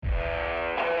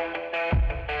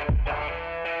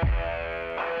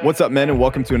What's up, men, and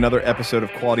welcome to another episode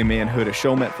of Quality Manhood, a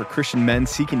show meant for Christian men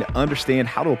seeking to understand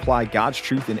how to apply God's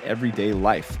truth in everyday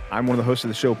life. I'm one of the hosts of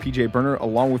the show, PJ Burner,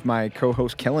 along with my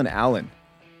co-host, Kellen Allen.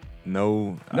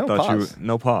 No pause.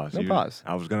 No pause. Pause.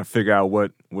 I was going to figure out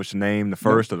which name, the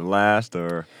first or the last,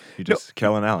 or you just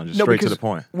Kellen Allen, just straight to the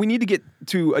point. We need to get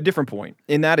to a different point,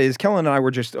 and that is Kellen and I were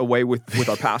just away with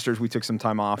our pastors. We took some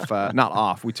time off, not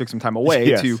off. We took some time away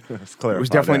yes, to. let's clarify it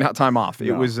was definitely that. not time off.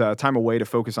 No. It was time away to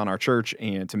focus on our church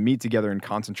and to meet together in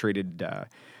concentrated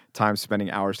time,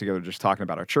 spending hours together, just talking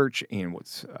about our church and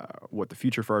what the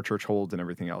future for our church holds and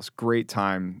everything else. Great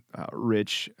time,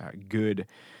 rich, good.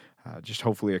 Just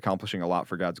hopefully accomplishing a lot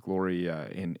for God's glory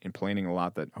in planning a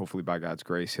lot that hopefully by God's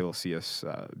grace He'll see us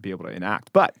be able to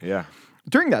enact. But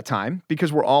during that time,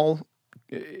 because we're all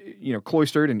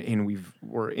cloistered and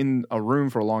we're in a room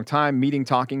for a long time, meeting,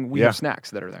 talking, we have snacks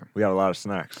that are there. We got a lot of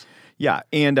snacks. Yeah,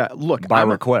 and look, by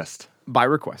request. By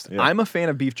request. Yeah. I'm a fan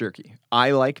of beef jerky. I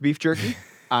like beef jerky.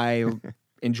 I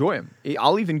enjoy them.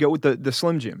 I'll even go with the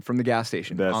Slim Jim from the gas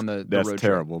station on the road trip. That's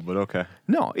terrible, but okay.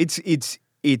 No,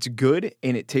 it's good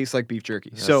and it tastes like beef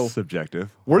jerky. That's so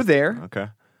subjective. We're there. Okay.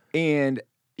 And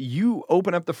you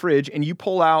open up the fridge and you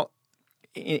pull out.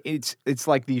 It's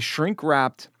like these shrink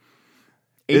wrapped,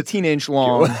 18-inch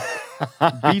long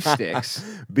beef sticks.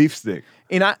 Beef stick.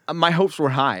 And my hopes were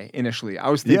high initially. I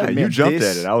was thinking, you jumped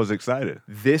at it. I was excited.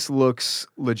 This looks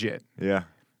legit. Yeah.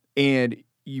 And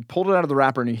you pulled it out of the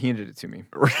wrapper and you handed it to me.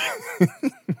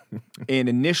 And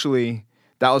initially,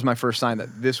 that was my first sign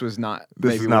that this was not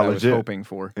maybe what I was hoping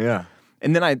for. Yeah.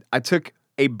 And then I took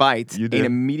a bite. You did. And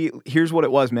immediately, here's what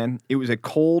it was, man. It was a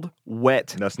cold,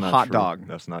 wet hot dog.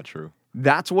 That's not true.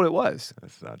 That's what it was.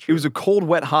 That's not true. It was a cold,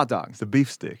 wet hot dog. It's a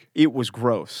beef stick. It was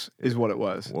gross, is what it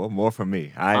was. Well, more for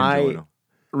me. I enjoyed them.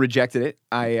 Rejected it.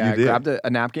 I grabbed a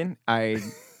napkin. I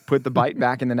put the bite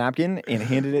back in the napkin and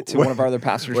handed it to one of our other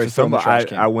pastors to throw in the trash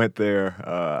can. I went there,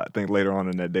 I think later on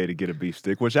in that day to get a beef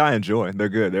stick, which I enjoy. They're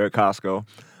good. They're at Costco.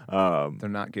 They're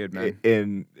not good, man.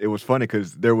 And it was funny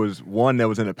because there was one that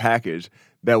was in a package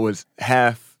that was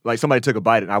half, like somebody took a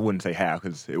bite, and I wouldn't say half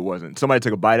because it wasn't. Somebody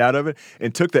took a bite out of it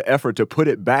and took the effort to put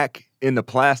it back in the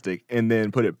plastic and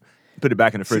then put it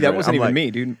back in the refrigerator. See, that wasn't even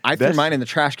me, dude. I threw mine in the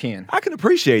trash can. I can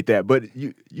appreciate that, but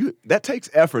you that takes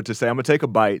effort to say, I'm going to take a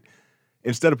bite.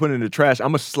 Instead of putting it in the trash, I'm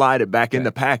going to slide it back in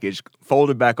the package,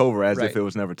 fold it back over as if it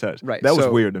was never touched. Right. That was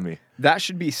weird to me. That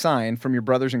should be a sign from your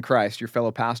brothers in Christ, your fellow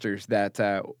pastors, that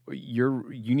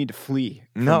you need to flee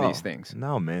from these things.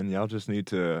 No, man. Y'all just need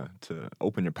to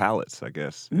open your palates, I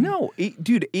guess. No,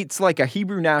 dude, it's like a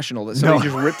Hebrew national that somebody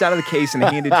just ripped out of the case and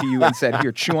handed to you and said,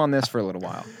 here, chew on this for a little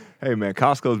while. Hey, man,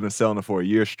 Costco's been selling it for a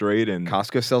year straight. And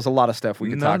Costco sells a lot of stuff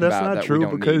we can talk about. That's not that true we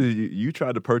don't because need. You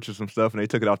tried to purchase some stuff and they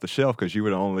took it off the shelf because you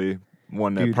were the only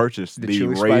one that purchased the chili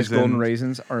raisins. Spiced golden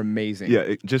raisins are amazing.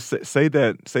 Yeah, just say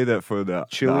that for the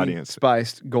chili audience.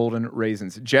 Spiced golden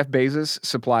raisins. Jeff Bezos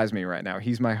supplies me right now.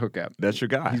 He's my hookup. That's your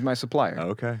guy. He's my supplier.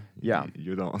 Okay. Yeah.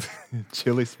 You don't.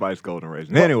 Chili spiced golden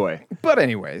raisins. Anyway. But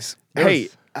anyways, hey,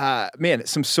 man,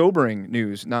 some sobering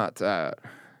news. Not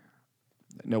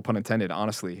no pun intended.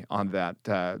 Honestly, on that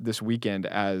this weekend,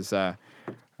 as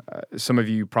some of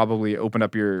you probably opened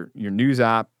up your news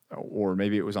app. Or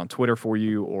maybe it was on Twitter for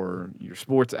you or your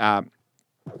sports app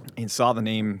and saw the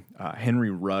name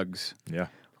Henry Ruggs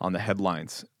on the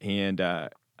headlines. And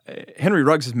Henry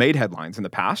Ruggs has made headlines in the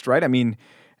past, right? I mean,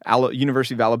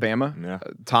 University of Alabama,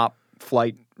 top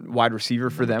flight wide receiver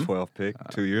for them. 12 pick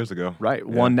 2 years ago. Right.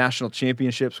 Yeah. Won national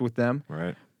championships with them.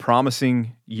 Right.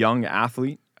 Promising young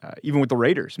athlete, even with the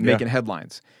Raiders, making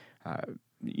headlines.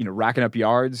 Racking up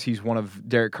yards. He's one of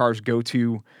Derek Carr's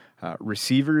go-to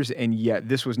receivers, and yet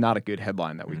this was not a good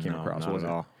headline that we came across, was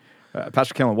it?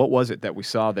 Pastor Kellen, what was it that we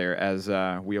saw there as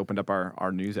we opened up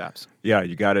our news apps? Yeah,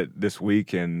 you got it this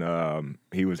week, and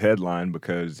he was headlined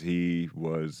because he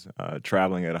was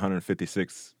traveling at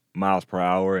 156 miles per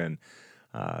hour and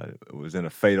was in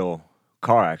a fatal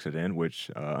car accident,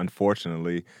 which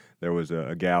unfortunately there was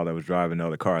a gal that was driving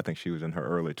another car. I think she was in her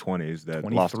early 20s that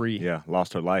 23.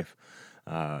 lost her life.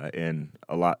 And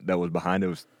a lot that was behind it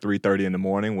was 3:30 in the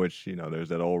morning, which, there's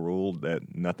that old rule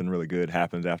that nothing really good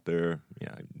happens after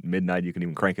midnight. You can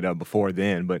even crank it up before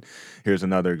then. But here's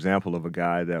another example of a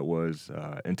guy that was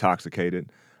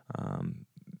intoxicated,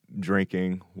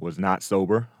 drinking, was not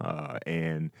sober,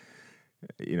 and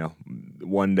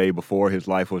one day before his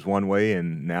life was one way,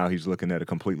 and now he's looking at a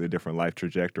completely different life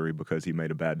trajectory because he made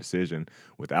a bad decision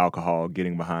with alcohol,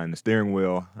 getting behind the steering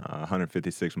wheel,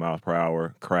 156 miles per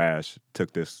hour crash,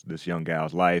 took this young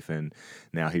gal's life, and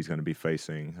now he's going to be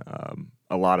facing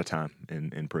a lot of time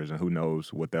in prison. Who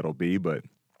knows what that'll be, but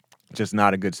just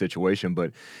not a good situation.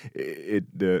 But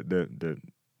the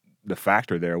the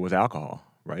factor there was alcohol,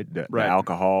 right? The Right.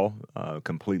 alcohol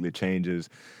completely changes,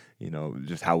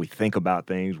 just how we think about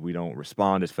things. We don't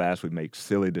respond as fast. We make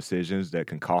silly decisions that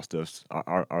can cost us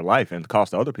our life and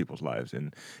cost other people's lives.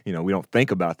 And, we don't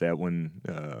think about that when,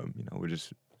 we're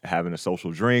just having a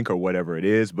social drink or whatever it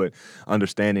is. But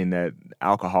understanding that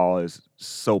alcohol is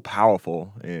so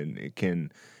powerful and it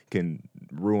can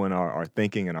ruin our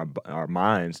thinking and our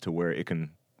minds to where it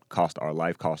can cost our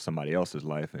life, cost somebody else's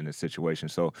life in this situation.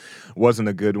 So wasn't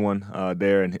a good one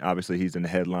there. And obviously he's in the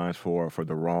headlines for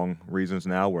the wrong reasons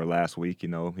now, where last week, he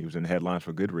was in the headlines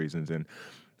for good reasons, and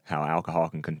how alcohol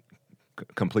can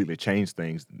completely change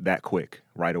things that quick,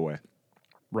 right away.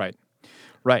 Right.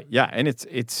 Right. Yeah. And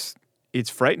it's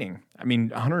frightening. I mean,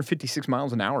 156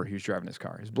 miles an hour he was driving his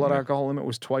car. His blood alcohol limit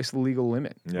was twice the legal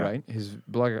limit, right? His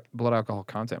blood alcohol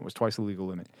content was twice the legal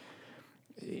limit.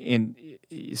 And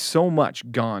so much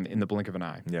gone in the blink of an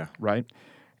eye. Yeah. Right?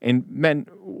 And men,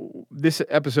 this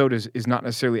episode is not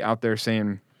necessarily out there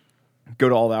saying go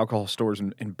to all the alcohol stores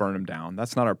and burn them down.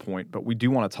 That's not our point. But we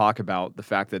do want to talk about the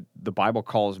fact that the Bible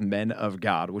calls men of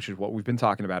God, which is what we've been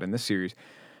talking about in this series,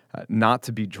 not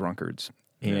to be drunkards.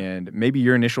 Yeah. And maybe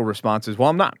your initial response is, well,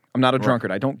 I'm not a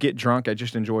drunkard. I don't get drunk. I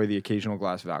just enjoy the occasional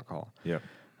glass of alcohol. Yeah.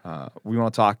 We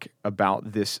want to talk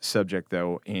about this subject,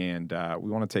 though, and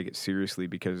we want to take it seriously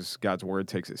because God's Word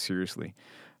takes it seriously.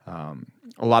 A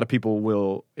lot of people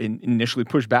will initially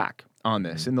push back on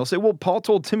this, and they'll say, well, Paul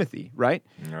told Timothy, right?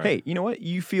 Hey, you know what?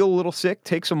 You feel a little sick,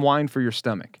 take some wine for your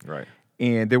stomach. Right.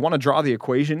 And they want to draw the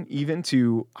equation even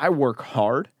to, I work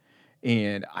hard,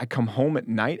 and I come home at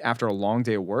night after a long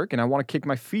day of work, and I want to kick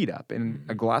my feet up, and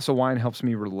a glass of wine helps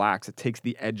me relax. It takes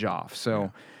the edge off.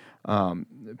 So...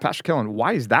 Pastor Kellen,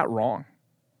 why is that wrong?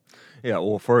 Yeah,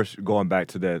 well, first, going back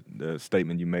to the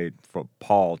statement you made for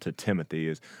Paul to Timothy,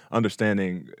 is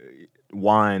understanding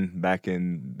wine back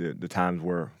in the times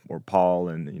where Paul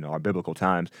and our biblical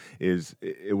times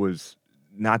it was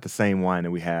not the same wine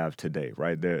that we have today,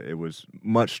 right? It was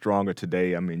much stronger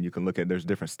today. I mean, you can look at, there's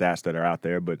different stats that are out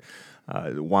there, but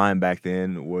wine back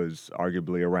then was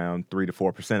arguably around 3 to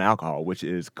 4% alcohol, which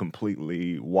is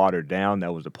completely watered down.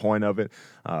 That was the point of it.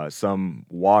 Some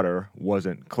water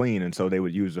wasn't clean, and so they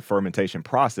would use the fermentation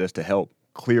process to help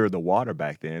clear the water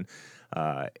back then.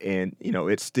 And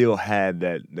it still had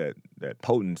that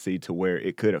potency to where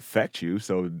it could affect you.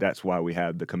 So that's why we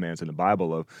have the commands in the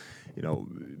Bible of,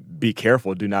 be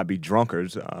careful, do not be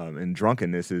drunkards. And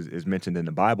drunkenness is mentioned in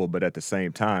the Bible, but at the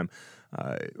same time,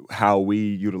 how we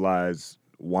utilize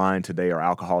wine today or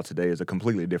alcohol today is a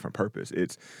completely different purpose.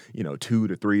 It's 2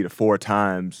 to 3 to 4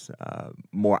 times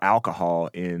more alcohol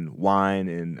in wine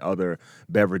and other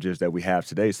beverages that we have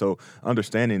today. So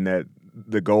understanding that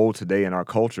the goal today in our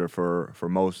culture for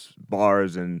most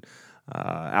bars and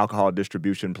alcohol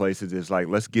distribution places is like,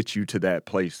 let's get you to that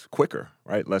place quicker,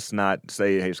 right? Let's not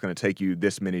say, hey, it's going to take you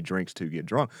this many drinks to get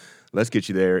drunk. Let's get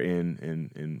you there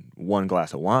in one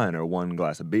glass of wine or one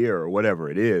glass of beer or whatever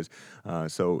it is.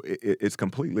 So it's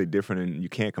completely different, and you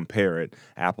can't compare it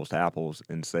apples to apples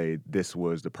and say this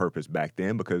was the purpose back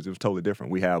then, because it was totally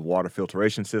different. We have water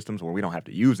filtration systems where we don't have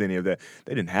to use any of that.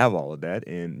 They didn't have all of that.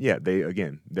 And yeah,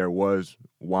 there was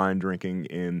wine drinking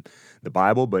in the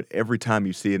Bible, but every time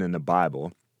you see it in the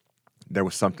Bible, there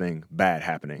was something bad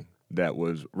happening that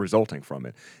was resulting from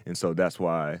it. And so that's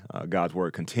why God's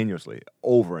Word continuously,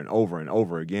 over and over and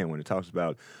over again, when it talks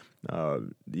about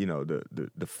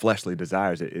the fleshly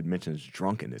desires, it mentions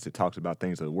drunkenness. It talks about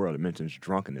things of the world. It mentions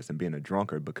drunkenness and being a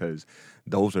drunkard, because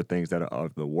those are things that are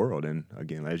of the world. And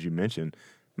again, as you mentioned,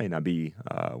 may not be,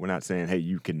 we're not saying, hey,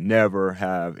 you can never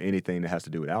have anything that has to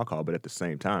do with alcohol, but at the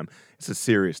same time, it's a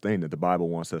serious thing that the Bible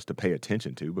wants us to pay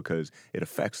attention to because it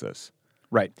affects us.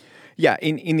 Right. Yeah.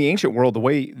 In the ancient world, the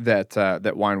way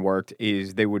that wine worked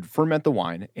is they would ferment the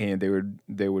wine, and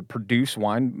they would produce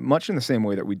wine much in the same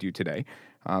way that we do today,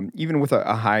 even with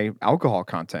a high alcohol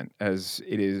content as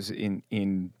it is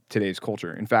in today's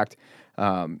culture. In fact,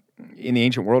 in the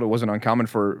ancient world, it wasn't uncommon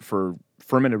for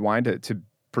fermented wine to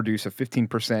produce a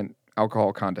 15%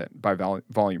 alcohol content by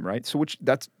volume. Right. So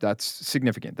that's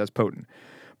significant. That's potent.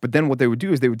 But then what they would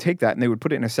do is they would take that and they would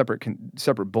put it in a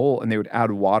separate bowl, and they would add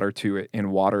water to it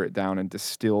and water it down and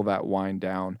distill that wine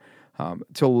down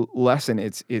to lessen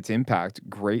its impact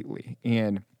greatly.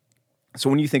 And so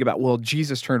when you think about, well,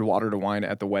 Jesus turned water to wine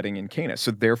at the wedding in Cana,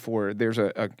 so therefore there's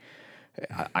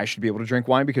I should be able to drink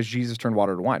wine because Jesus turned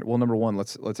water to wine. Well, number one,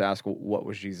 let's ask, what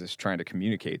was Jesus trying to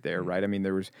communicate there, right? I mean,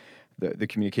 there was the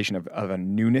communication of a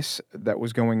newness that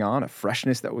was going on, a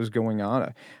freshness that was going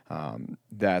on,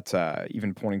 that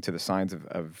even pointing to the signs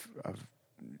of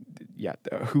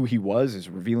who he was is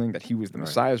revealing that he was the Right.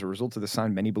 Messiah. As a result of the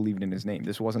sign, many believed in his name.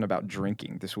 This wasn't about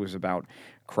drinking. This was about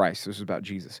Christ. This was about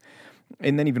Jesus.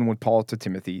 And then even with Paul to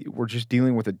Timothy, we're just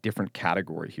dealing with a different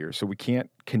category here. So we can't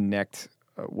connect.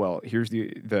 Here's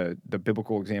the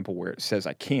biblical example where it says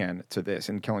I can to this.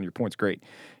 And Kellen, your point's great.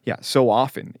 Yeah, so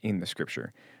often in the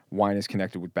scripture, wine is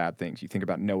connected with bad things. You think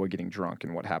about Noah getting drunk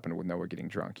and what happened with Noah getting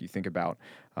drunk. You think about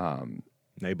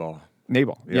Nabal.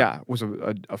 Was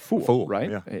a fool,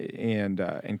 right? Yeah.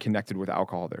 And connected with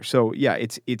alcohol there. So yeah,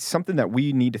 it's something that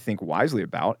we need to think wisely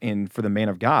about. And for the man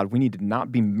of God, we need to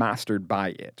not be mastered by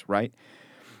it, right?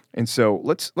 And so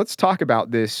let's talk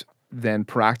about this then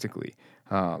practically.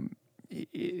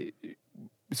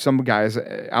 Some guys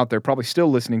out there probably still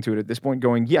listening to it at this point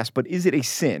going, yes, but is it a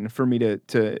sin for me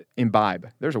to imbibe?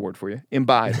 There's a word for you.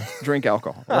 Imbibe, drink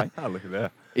alcohol, right? Look at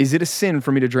that. Is it a sin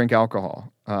for me to drink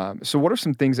alcohol? So what are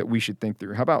some things that we should think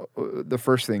through? How about the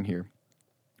first thing here?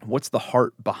 What's the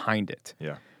heart behind it?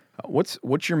 Yeah.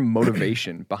 What's your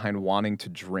motivation behind wanting to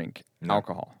drink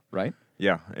alcohol, right?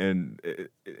 Yeah,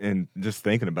 and just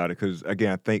thinking about it, because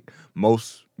again, I think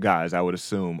most guys, I would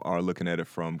assume, are looking at it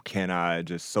from, can I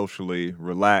just socially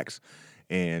relax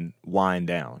and wind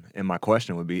down? And my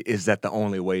question would be, is that the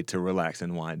only way to relax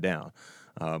and wind down?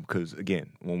 Because again,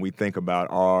 when we think about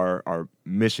our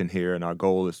mission here, and our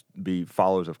goal is to be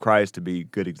followers of Christ, to be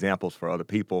good examples for other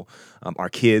people, our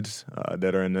kids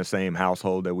that are in the same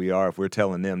household that we are, if we're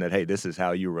telling them that, hey, this is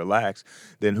how you relax,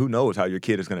 then who knows how your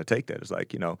kid is going to take that? It's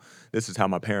like, this is how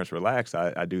my parents relax.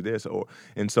 I do this.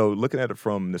 And so looking at it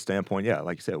from the standpoint, yeah,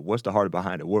 like you said, what's the heart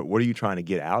behind it? What are you trying to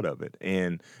get out of it?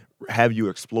 And have you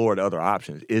explored other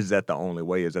options? Is that the only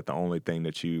way? Is that the only thing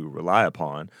that you rely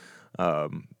upon?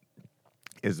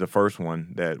 Is the first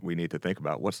one that we need to think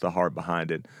about. What's the heart behind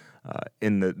it?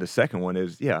 And the second one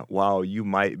is, while you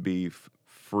might be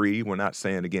free, we're not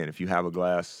saying, again, if you have a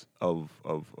glass of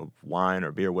wine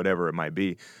or beer, whatever it might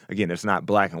be, again, it's not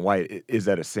black and white. Is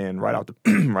that a sin right out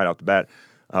the bat?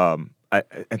 I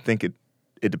think it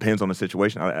depends on the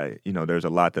situation. There's a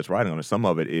lot that's riding on it. Some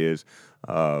of it is,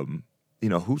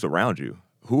 who's around you.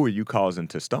 Who are you causing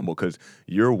to stumble? Because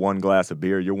your one glass of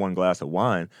beer, your one glass of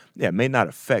wine, it may not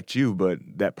affect you, but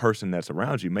that person that's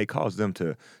around you may cause them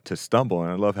to stumble.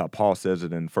 And I love how Paul says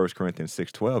it in 1 Corinthians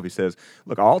 6:12. He says,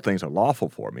 look, all things are lawful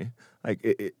for me.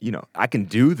 Like, I can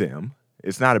do them.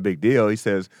 It's not a big deal. He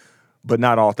says, but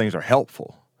not all things are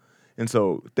helpful. And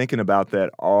so thinking about that,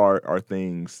 are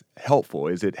things helpful?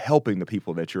 Is it helping the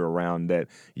people that you're around that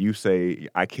you say,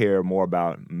 I care more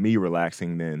about me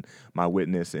relaxing than my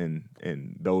witness and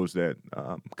those that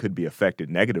could be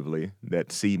affected negatively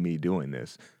that see me doing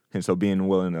this? And so being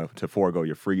willing to forego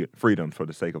your freedom for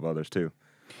the sake of others too.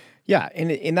 Yeah,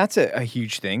 and that's a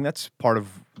huge thing. That's part of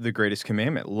the greatest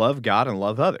commandment. Love God and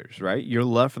love others, right? Your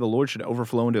love for the Lord should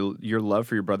overflow into your love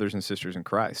for your brothers and sisters in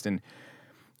Christ. And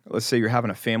let's say you're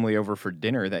having a family over for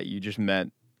dinner that you just met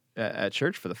at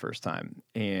church for the first time,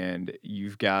 and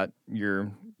you've got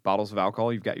your bottles of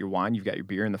alcohol, you've got your wine, you've got your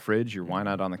beer in the fridge, your wine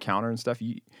out on the counter and stuff.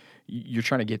 You're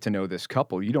trying to get to know this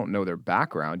couple. You don't know their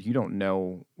background. You don't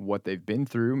know what they've been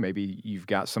through. Maybe you've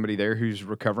got somebody there who's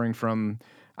recovering from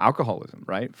alcoholism,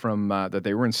 right? From that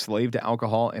they were enslaved to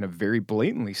alcohol in a very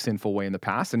blatantly sinful way in the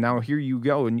past, and now here you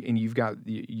go, and you've got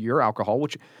your alcohol,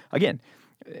 which again,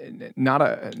 it's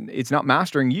not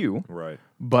mastering you, right?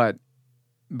 But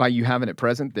by you having it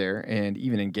present there and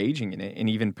even engaging in it and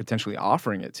even potentially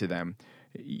offering it to them,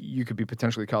 you could be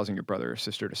potentially causing your brother or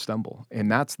sister to stumble.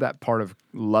 And that's that part of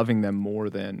loving them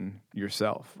more than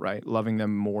yourself, right? Loving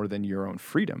them more than your own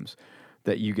freedoms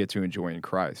that you get to enjoy in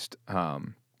Christ.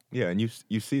 Yeah, and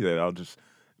you see that. I'll just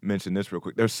mention this real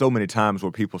quick. There's so many times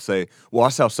where people say, well, I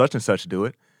saw such and such do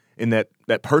it, and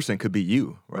that person could be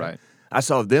you, right? I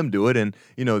saw them do it, and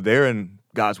they're in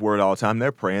God's word all the time.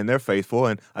 They're praying, they're faithful,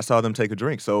 and I saw them take a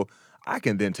drink. So I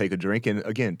can then take a drink, and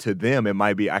again, to them, it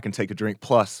might be I can take a drink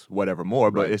plus whatever more,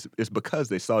 but it's because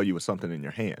they saw you with something in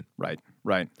your hand. Right.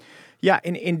 Yeah,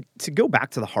 and to go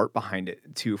back to the heart behind it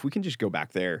too, if we can just go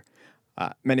back there,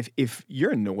 man, if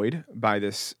you're annoyed by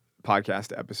this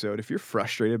podcast episode, if you're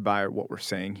frustrated by what we're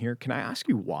saying here, can I ask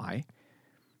you why?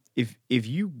 If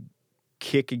you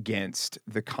kick against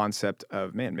the concept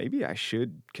of, man, maybe I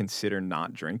should consider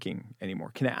not drinking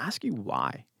anymore, can I ask you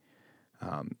why?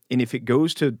 And if it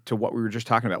goes to what we were just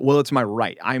talking about, well, it's my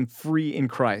right. I'm free in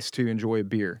Christ to enjoy a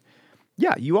beer.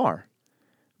 Yeah, you are.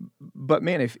 But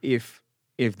man, if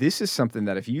this is something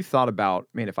that if you thought about,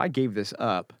 man, if I gave this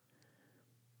up,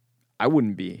 I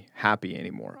wouldn't be happy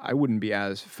anymore. I wouldn't be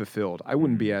as fulfilled. I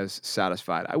wouldn't be as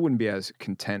satisfied. I wouldn't be as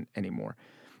content anymore.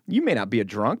 You may not be a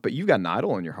drunk, but you've got an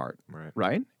idol in your heart,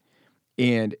 right?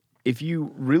 And if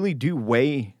you really do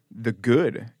weigh the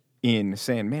good in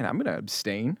saying, man, I'm going to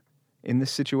abstain in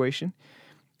this situation.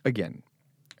 Again,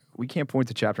 we can't point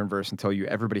to chapter and verse and tell you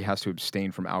everybody has to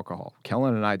abstain from alcohol.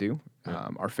 Kellen and I do.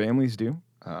 Our families do.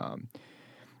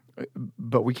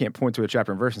 But we can't point to a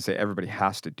chapter and verse and say everybody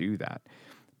has to do that.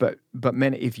 But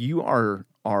men, if you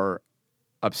are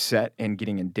upset and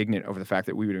getting indignant over the fact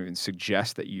that we would even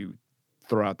suggest that you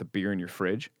throw out the beer in your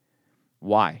fridge,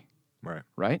 why?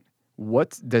 Right?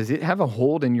 What does it have a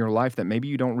hold in your life that maybe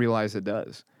you don't realize it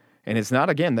does? And it's not,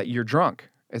 again, that you're drunk.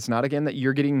 It's not, again, that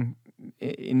you're getting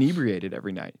inebriated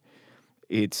every night.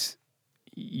 It's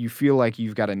you feel like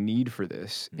you've got a need for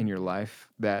this in your life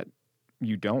that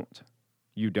you don't.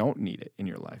 You don't need it in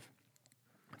your life.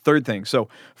 Third thing. So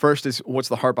first is what's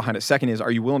the heart behind it? Second is,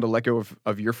 are you willing to let go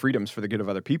of your freedoms for the good of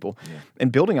other people? Yeah.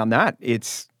 And building on that,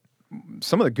 it's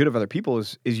some of the good of other people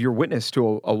is your witness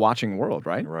to a watching world,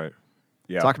 right? Right.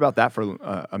 Yeah. Talk about that for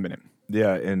a minute.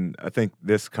 Yeah, and I think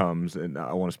this comes, and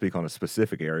I want to speak on a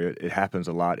specific area. It happens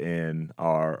a lot in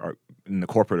our in the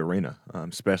corporate arena,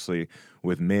 especially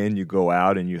with men. You go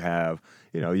out and you have,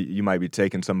 you might be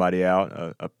taking somebody out,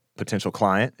 a potential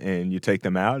client, and you take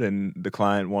them out, and the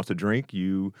client wants to drink.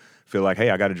 You feel like, hey,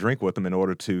 I got to drink with them in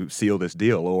order to seal this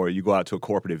deal. Or you go out to a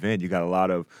corporate event, you got a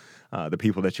lot of the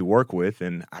people that you work with,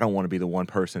 and I don't want to be the one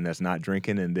person that's not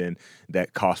drinking, and then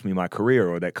that costs me my career,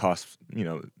 or that costs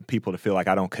people to feel like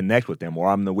I don't connect with them, or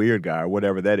I'm the weird guy, or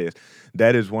whatever that is.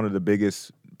 That is one of the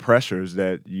biggest pressures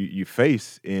that you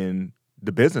face in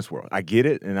the business world. I get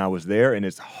it, and I was there, and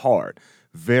it's hard,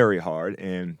 very hard,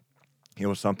 and it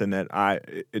was something that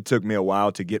it took me a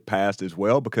while to get past as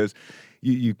well, because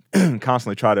you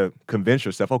constantly try to convince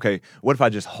yourself, okay, what if I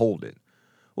just hold it?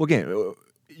 Well, again,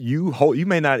 you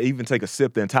may not even take a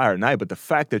sip the entire night, but the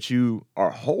fact that you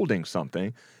are holding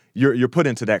something, you're put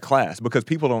into that class, because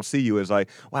people don't see you as like,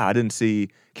 wow, I didn't see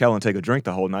Kellen take a drink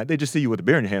the whole night. They just see you with a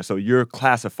beer in your hand, so you're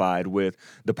classified with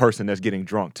the person that's getting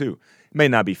drunk too. It may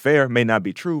not be fair, may not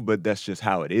be true, but that's just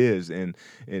how it is. And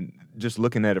just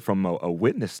looking at it from a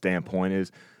witness standpoint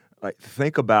is, like,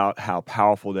 think about how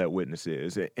powerful that witness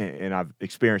is. And I've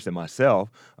experienced it myself,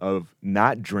 of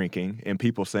not drinking and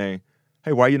people saying,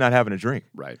 hey, why are you not having a drink?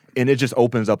 Right. And it just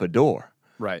opens up a door.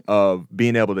 Right. Of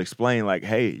being able to explain, like,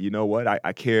 hey, you know what?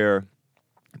 I care.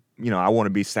 I want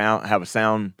to be sound, have a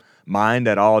sound mind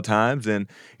at all times. And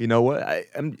you know what?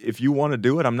 If you want to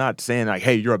do it, I'm not saying like,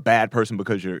 hey, you're a bad person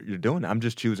because you're doing it. I'm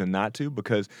just choosing not to,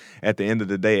 because at the end of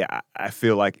the day, I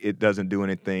feel like it doesn't do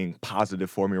anything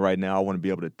positive for me right now. I want to be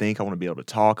able to think. I want to be able to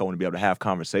talk. I want to be able to have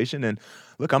conversation. And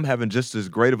look, I'm having just as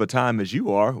great of a time as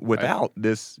you are without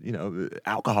this,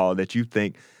 alcohol that you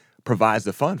think provides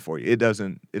the fun for you. It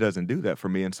doesn't do that for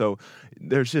me. And so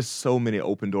there's just so many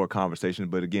open door conversations.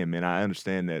 But again, man, I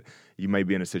understand that you may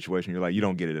be in a situation you're like, you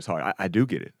don't get it as hard. I do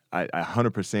get it. I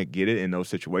 100% get it. In those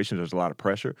situations, there's a lot of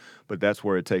pressure, but that's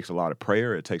where it takes a lot of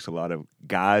prayer. It takes a lot of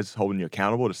guys holding you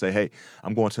accountable to say, hey,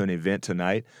 I'm going to an event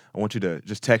tonight. I want you to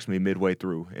just text me midway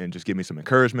through and just give me some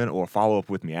encouragement, or follow up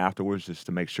with me afterwards, just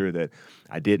to make sure that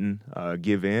I didn't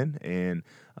give in, and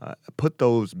put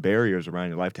those barriers around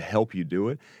your life to help you do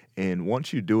it. And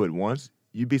once you do it once,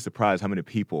 you'd be surprised how many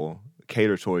people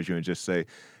cater towards you and just say,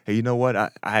 hey, you know what? I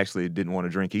actually didn't want to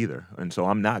drink either, and so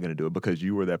I'm not going to do it, because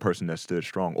you were that person that stood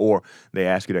strong. Or they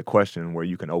ask you that question where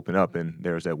you can open up, and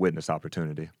there's that witness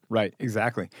opportunity. Right,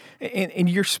 exactly. And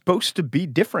you're supposed to be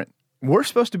different. We're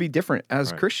supposed to be different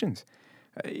as Christians.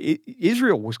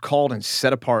 Israel was called and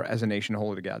set apart as a nation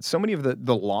holy to God. So many of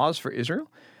the laws for Israel,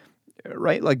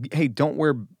 right? Like, hey, don't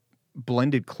wear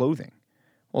blended clothing.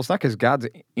 Well, it's not because God's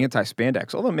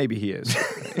anti-spandex, although maybe he is,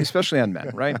 especially on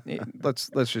men, right? Let's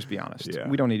just be honest. Yeah.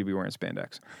 We don't need to be wearing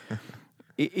spandex.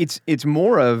 It's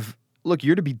more of, look,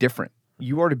 you're to be different.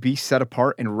 You are to be set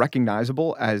apart and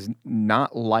recognizable as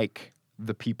not like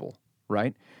the people,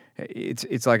 right?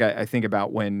 It's like I think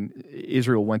about when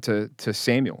Israel went to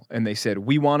Samuel and they said,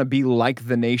 we want to be like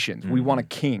the nations. Mm-hmm. We want a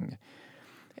king.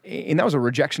 And that was a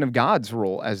rejection of God's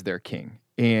role as their king.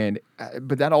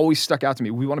 But that always stuck out to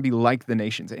me. We want to be like the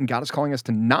nations, and God is calling us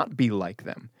to not be like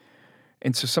them.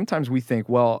 And so sometimes we think,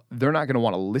 well, they're not going to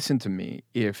want to listen to me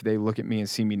if they look at me and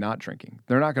see me not drinking.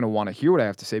 They're not going to want to hear what I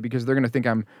have to say, because they're going to think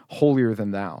I'm holier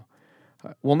than thou.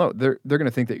 Well, no, they're going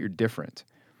to think that you're different.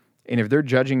 And if they're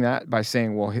judging that by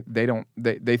saying, well,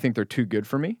 they think they're too good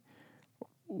for me,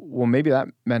 well, maybe that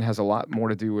then has a lot more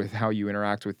to do with how you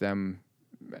interact with them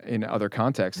in other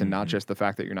contexts, and not just the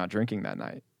fact that you're not drinking that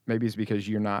night. Maybe it's because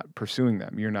you're not pursuing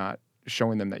them. You're not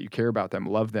showing them that you care about them,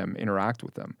 love them, interact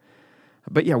with them.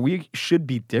 But yeah, we should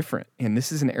be different. And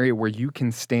this is an area where you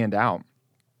can stand out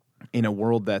in a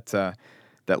world that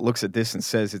looks at this and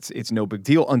says it's no big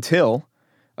deal, until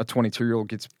a 22-year-old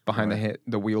gets behind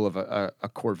the wheel of a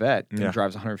Corvette and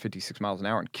drives 156 miles an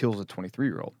hour and kills a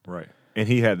 23-year-old. Right. And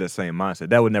he had that same mindset.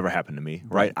 That would never happen to me,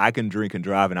 right? I can drink and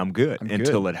drive and I'm good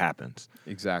until it happens.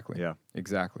 Exactly. Yeah.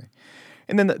 Exactly.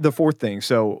 And then the fourth thing,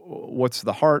 so what's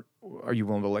the heart? Are you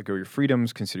willing to let go of your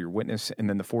freedoms, consider your witness? And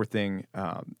then the fourth thing,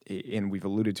 and we've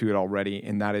alluded to it already,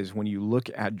 and that is when you look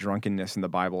at drunkenness in the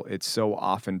Bible, it's so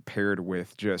often paired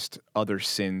with just other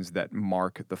sins that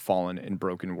mark the fallen and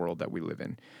broken world that we live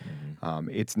in. Mm-hmm.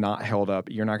 It's not held up.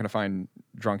 You're not going to find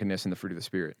drunkenness in the fruit of the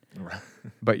Spirit,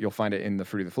 but you'll find it in the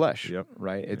fruit of the flesh,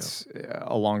 right? It's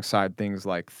alongside things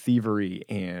like thievery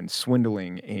and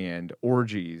swindling and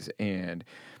orgies and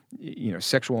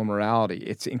sexual immorality.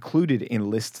 It's included in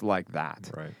lists like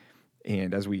that. Right.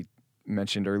 And as we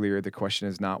mentioned earlier, the question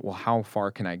is not, well, how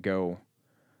far can I go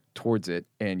towards it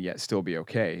and yet still be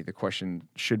okay? The question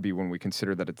should be, when we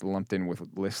consider that it's lumped in with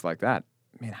lists like that,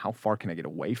 man, how far can I get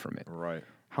away from it? Right.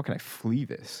 How can I flee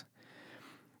this?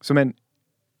 So, man,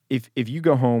 if you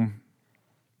go home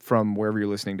from wherever you're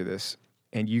listening to this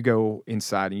and you go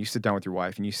inside and you sit down with your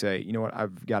wife and you say, you know what,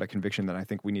 I've got a conviction that I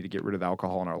think we need to get rid of the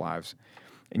alcohol in our lives.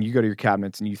 And you go to your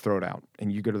cabinets and you throw it out, and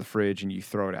you go to the fridge and you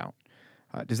throw it out.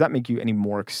 Does that make you any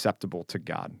more acceptable to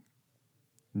God?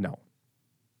 No,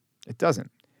 it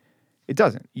doesn't. It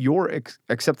doesn't. Your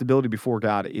acceptability before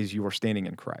God is your standing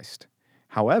in Christ.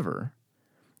 However,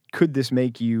 could this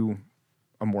make you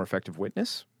a more effective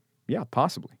witness? Yeah,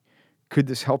 possibly. Could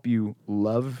this help you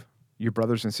love your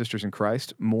brothers and sisters in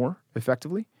Christ more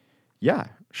effectively? Yeah,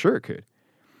 sure it could.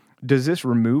 Does this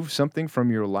remove something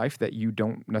from your life that you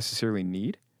don't necessarily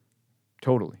need?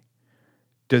 Totally.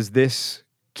 Does this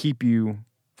keep you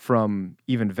from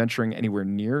even venturing anywhere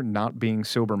near not being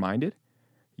sober-minded?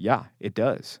 Yeah, it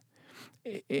does.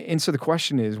 And so the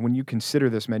question is, when you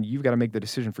consider this, man, you've got to make the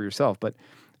decision for yourself. But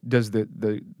does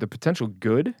the potential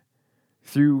good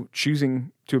through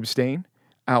choosing to abstain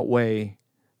outweigh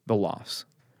the loss?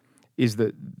 Is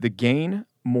the gain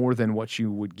more than what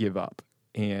you would give up?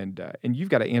 And you've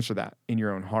got to answer that in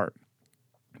your own heart.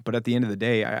 But at the end of the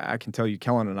day, I can tell you,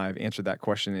 Kellen and I have answered that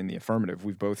question in the affirmative.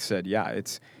 We've both said, yeah,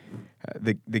 it's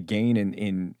the gain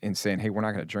in saying, hey, we're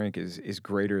not going to drink is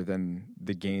greater than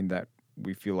the gain that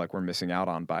we feel like we're missing out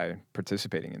on by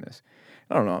participating in this.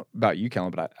 I don't know about you,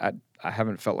 Kellen, but I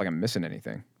haven't felt like I'm missing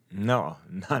anything. No,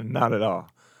 not at all.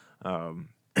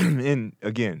 And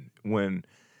again, when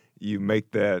you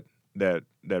make that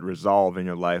resolve in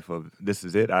your life of this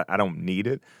is it, I don't need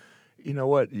it. You know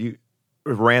what?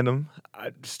 Random.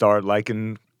 I start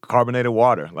liking carbonated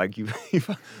water, like you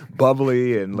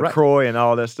bubbly and LaCroix and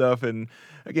all that stuff. And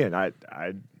again, I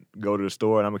go to the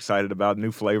store and I'm excited about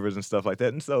new flavors and stuff like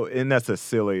that. And that's a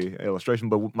silly illustration,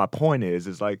 but my point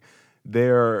is like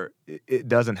it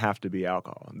doesn't have to be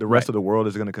alcohol. The rest of the world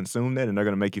is going to consume that, and they're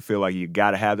going to make you feel like you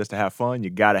got to have this to have fun.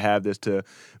 You got to have this to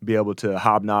be able to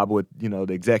hobnob with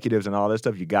the executives and all that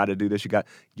stuff. You got to do this.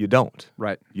 You don't.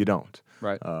 Right. You don't.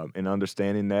 Right. And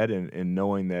understanding that and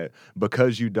knowing that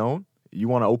because you don't, you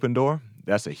want an open door.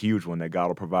 That's a huge one that God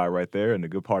will provide right there. And the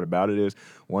good part about it is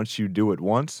once you do it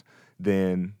once,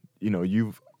 then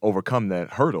you've overcome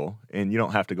that hurdle and you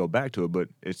don't have to go back to it, but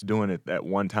it's doing it at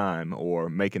one time or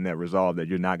making that resolve that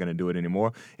you're not going to do it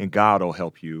anymore, and God will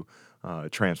help you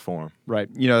transform. Right.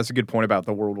 That's a good point about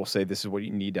the world will say this is what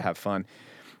you need to have fun.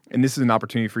 And this is an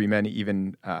opportunity for you men,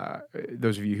 even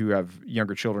those of you who have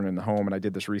younger children in the home, and I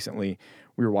did this recently.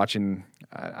 We were watching,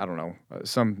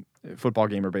 some football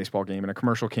game or baseball game, and a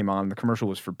commercial came on. The commercial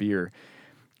was for beer,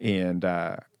 and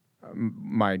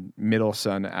my middle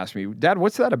son asked me, "Dad,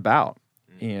 what's that about?"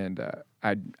 And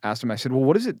I asked him, I said, well,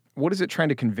 what is it trying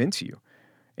to convince you?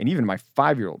 And even my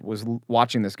 5-year-old was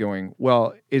watching this going,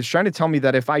 well, it's trying to tell me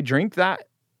that if I drink that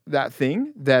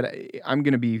thing, that I'm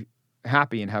going to be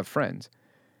happy and have friends.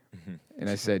 Mm-hmm. And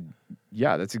I said,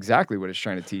 yeah, that's exactly what it's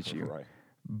trying to teach you. Right.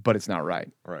 But it's not right.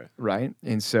 Right. Right.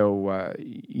 And so,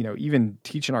 even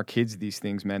teaching our kids these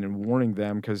things, man, and warning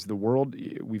them, because the world,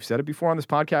 we've said it before on this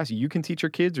podcast, you can teach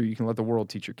your kids or you can let the world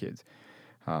teach your kids.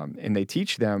 And they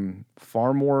teach them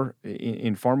far more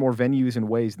in far more venues and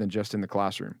ways than just in the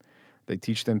classroom. They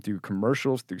teach them through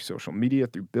commercials, through social media,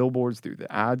 through billboards, through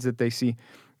the ads that they see.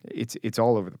 It's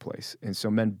all over the place. And so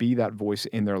men, be that voice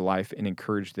in their life and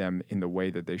encourage them in the way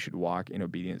that they should walk in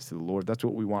obedience to the Lord. That's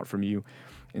what we want from you.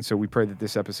 And so we pray that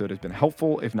this episode has been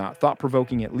helpful, if not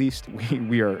thought-provoking at least.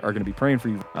 We are going to be praying for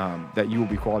you that you will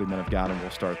be quality men of God, and we'll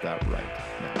start that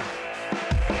right now.